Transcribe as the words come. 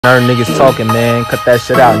Nerd niggas talking, man. Cut that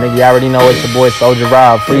shit out, nigga. You already know it's your boy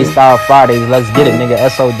Souljarobcomical. Freestyle Fridays. Let's get it, nigga.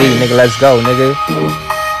 SOD, nigga. Let's go, nigga.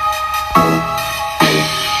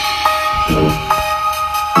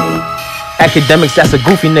 AKADEMIKS, that's a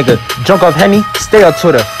goofy nigga. Drunk off Henny, stay on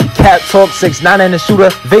Twitter. Cat Talk 6ix9ine and the shooter.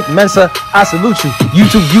 Vic Mensa, I salute you.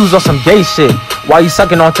 YouTube views on some gay shit. Why you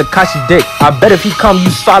sucking on Takashi dick? I bet if he come, you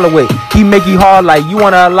swallow it. He make you hard like you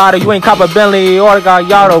want a lot of. You ain't cop a Bentley or got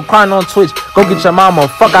Yado. Crying on Twitch. Go get your mama.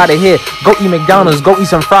 Fuck out of here. Go eat McDonald's. Go eat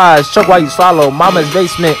some fries. Choke while you swallow. Mama's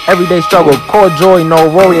basement. Everyday struggle. Core joy. No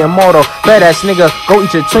Rory and Mortal. Badass nigga. Go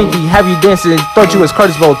eat your Twinkie. Have you dancing? Thought you was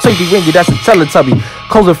Curtis Bowl. Twinkie Winky. That's a Teletubby.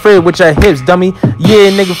 Close a frid with your hips, dummy.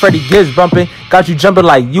 Yeah, nigga, Freddie Gibbs bumping. Got you jumping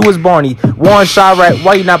like you was Barney. One shot right.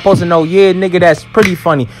 Why you not posting no? Yeah, nigga, that's pretty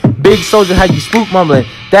funny. Big Soldier had you spook mumbling.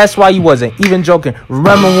 That's why you wasn't even joking.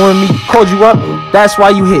 Remember when me called you up? That's why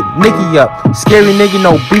you hit Nicki up. Scary nigga,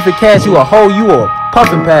 no beef or cash. You a hoe, you a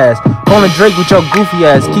puffin' pass. Going to Drake with your goofy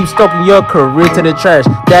ass. Keep stoking your career to the trash.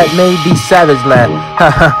 That made these savage laugh.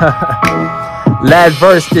 Last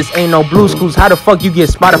verse, this ain't no Blue Schools. How the fuck you get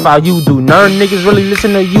Spotify? You do nerd niggas really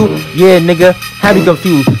listen to you? Yeah, nigga, have you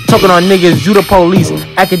confused? Talking on niggas, you the police.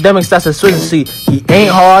 AKADEMIKS, that's a Swiss seat. He ain't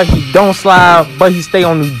hard, he don't slide, but he stay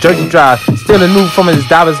on New Jersey Drive. Still a new from his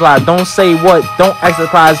divers live. Don't say what, don't act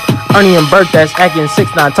surprised. Ernie and Bert, that's acting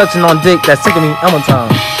 6ix9ine. Touching on dick, that's sick of me,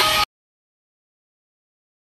 time.